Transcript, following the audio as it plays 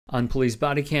On police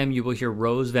body cam, you will hear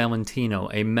Rose Valentino,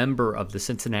 a member of the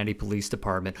Cincinnati Police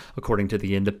Department, according to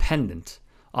The Independent.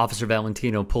 Officer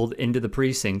Valentino pulled into the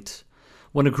precinct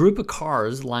when a group of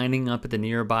cars lining up at the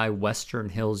nearby Western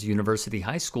Hills University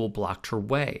High School blocked her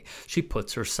way. She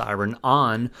puts her siren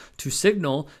on to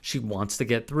signal she wants to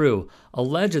get through.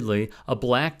 Allegedly, a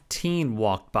black teen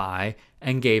walked by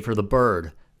and gave her the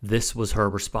bird. This was her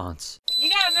response. You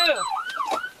gotta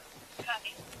move.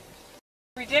 Copy.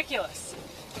 Ridiculous.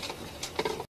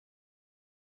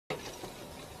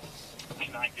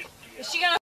 Is she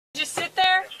gonna just sit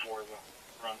there?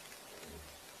 Run.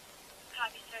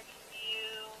 Copy, sir. Can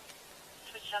you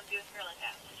switch it up to a really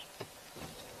fast?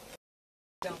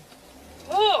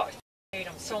 Oh, I hate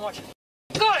him so much.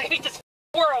 God, I hate this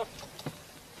world.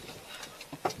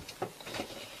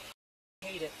 I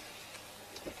hate it.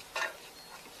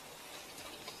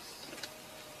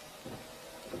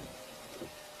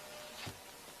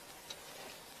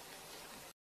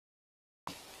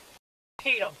 I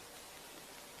hate him.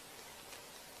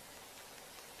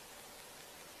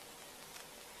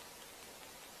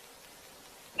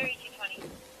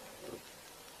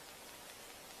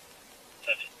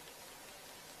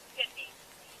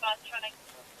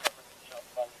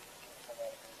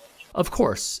 Of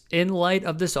course, in light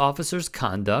of this officer's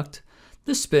conduct,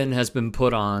 the spin has been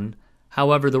put on.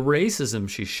 However, the racism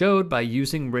she showed by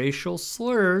using racial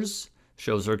slurs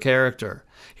shows her character.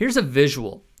 Here's a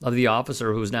visual of the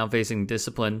officer who is now facing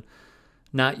discipline,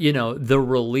 not, the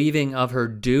relieving of her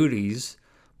duties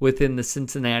within the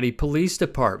Cincinnati Police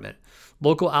Department.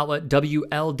 Local outlet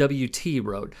WLWT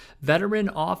wrote, veteran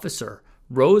officer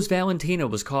Rose Valentino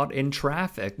was caught in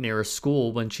traffic near a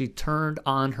school when she turned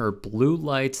on her blue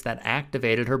lights that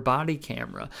activated her body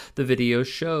camera. The video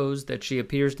shows that she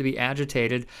appears to be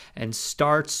agitated and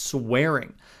starts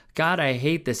swearing. God, I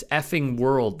hate this effing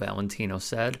world, Valentino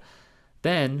said.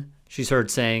 Then she's heard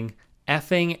saying,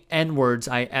 effing N-words,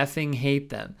 I effing hate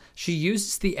them. She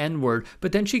uses the N-word,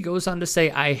 but then she goes on to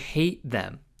say, I hate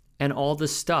them. And all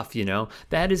this stuff,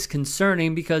 that is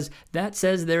concerning because that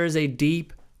says there is a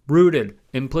deep-rooted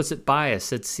implicit bias,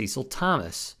 said Cecil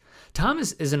Thomas.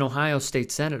 Thomas is an Ohio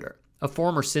State Senator, a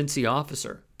former Cincy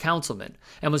officer, councilman,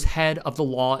 and was head of the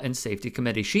Law and Safety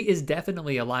Committee. She is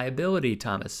definitely a liability,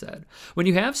 Thomas said. When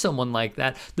you have someone like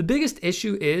that, the biggest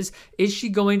issue is she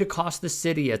going to cost the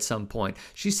city at some point?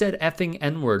 She said effing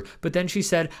N-word, but then she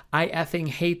said, I effing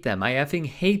hate them. I effing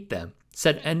hate them,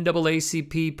 said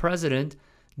NAACP President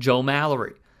Joe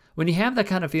Mallory. When you have that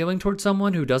kind of feeling towards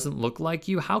someone who doesn't look like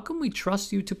you, how can we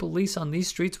trust you to police on these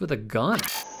streets with a gun?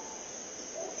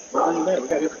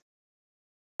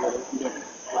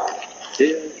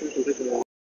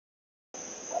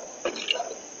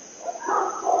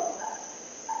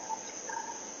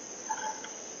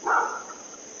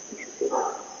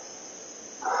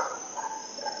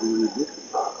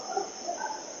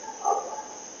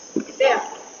 There.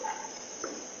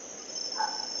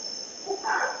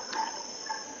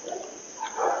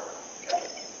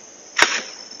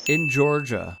 In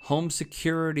Georgia, home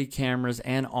security cameras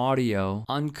and audio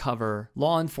uncover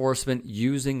law enforcement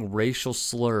using racial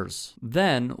slurs.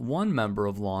 Then, one member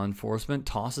of law enforcement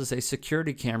tosses a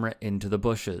security camera into the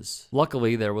bushes.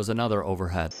 Luckily, there was another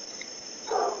overhead.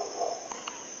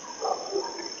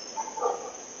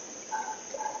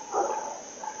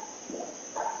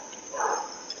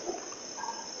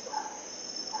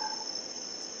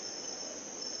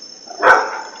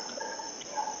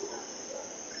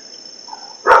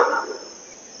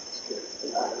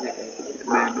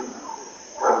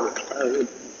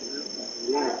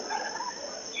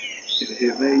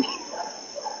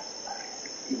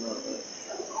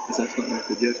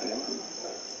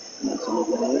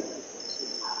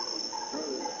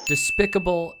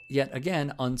 Despicable, yet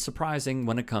again unsurprising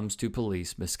when it comes to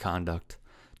police misconduct.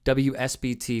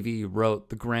 WSB-TV wrote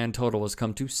the grand total has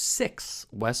come to 6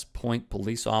 West Point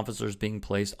police officers being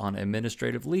placed on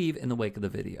administrative leave in the wake of the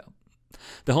video.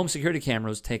 The home security camera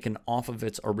was taken off of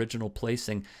its original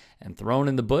placing and thrown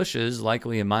in the bushes,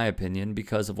 likely in my opinion,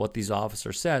 because of what these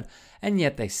officers said, and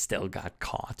yet they still got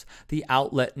caught. The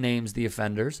outlet names the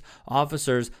offenders,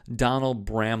 Officers Donald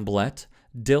Bramblett,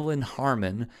 Dylan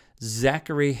Harmon,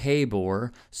 Zachary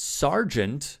Habor,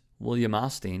 Sergeant William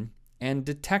Osteen, and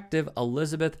Detective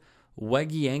Elizabeth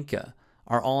Wegienka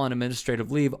are all on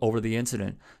administrative leave over the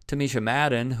incident. Tamisha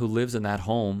Madden, who lives in that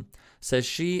home, says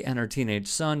she and her teenage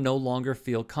son no longer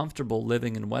feel comfortable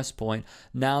living in West Point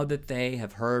now that they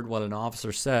have heard what an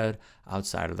officer said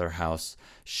outside of their house.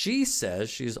 She says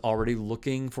she's already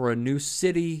looking for a new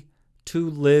city to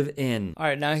live in. All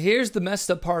right, now here's the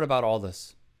messed up part about all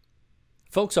this.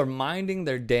 Folks are minding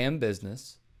their damn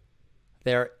business,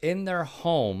 They're in their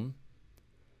home,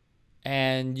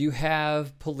 and you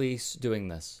have police doing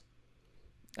this.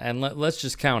 And let's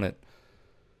just count it.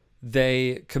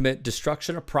 They commit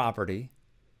destruction of property.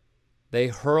 They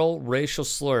hurl racial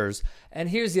slurs. And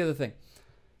here's the other thing.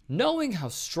 Knowing how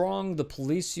strong the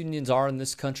police unions are in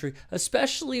this country,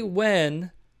 especially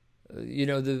when,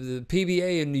 the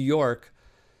PBA in New York,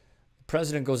 the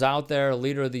president goes out there, a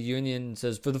leader of the union, and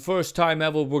says, for the first time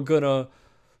ever, we're going to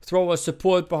throw our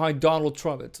support behind Donald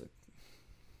Trump. It's like,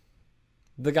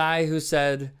 the guy who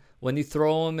said, when you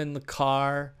throw him in the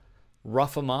car,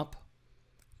 rough him up,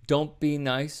 don't be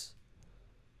nice.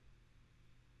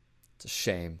 It's a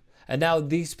shame. And now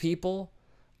these people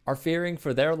are fearing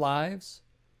for their lives,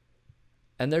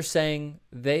 and they're saying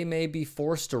they may be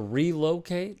forced to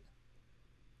relocate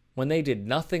when they did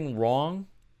nothing wrong.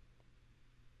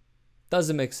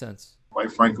 Doesn't make sense.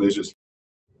 Quite frankly, it's just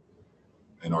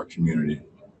in our community.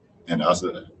 And us,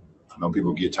 I know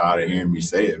people get tired of hearing me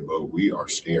say it, but we are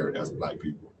scared as Black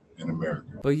people in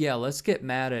America. But yeah, let's get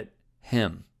mad at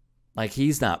him. Like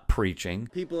he's not preaching.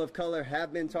 People of color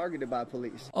have been targeted by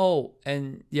police. Oh,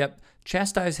 and yep,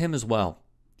 chastise him as well.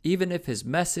 Even if his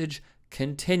message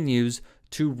continues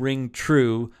to ring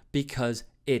true, because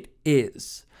it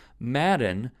is.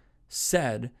 Madden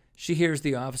said she hears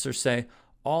the officer say,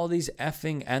 all these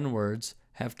effing N-words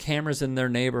have cameras in their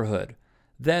neighborhood.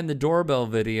 Then the doorbell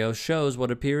video shows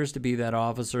what appears to be that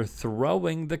officer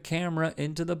throwing the camera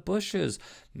into the bushes.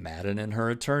 Madden and her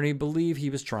attorney believe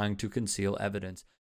he was trying to conceal evidence.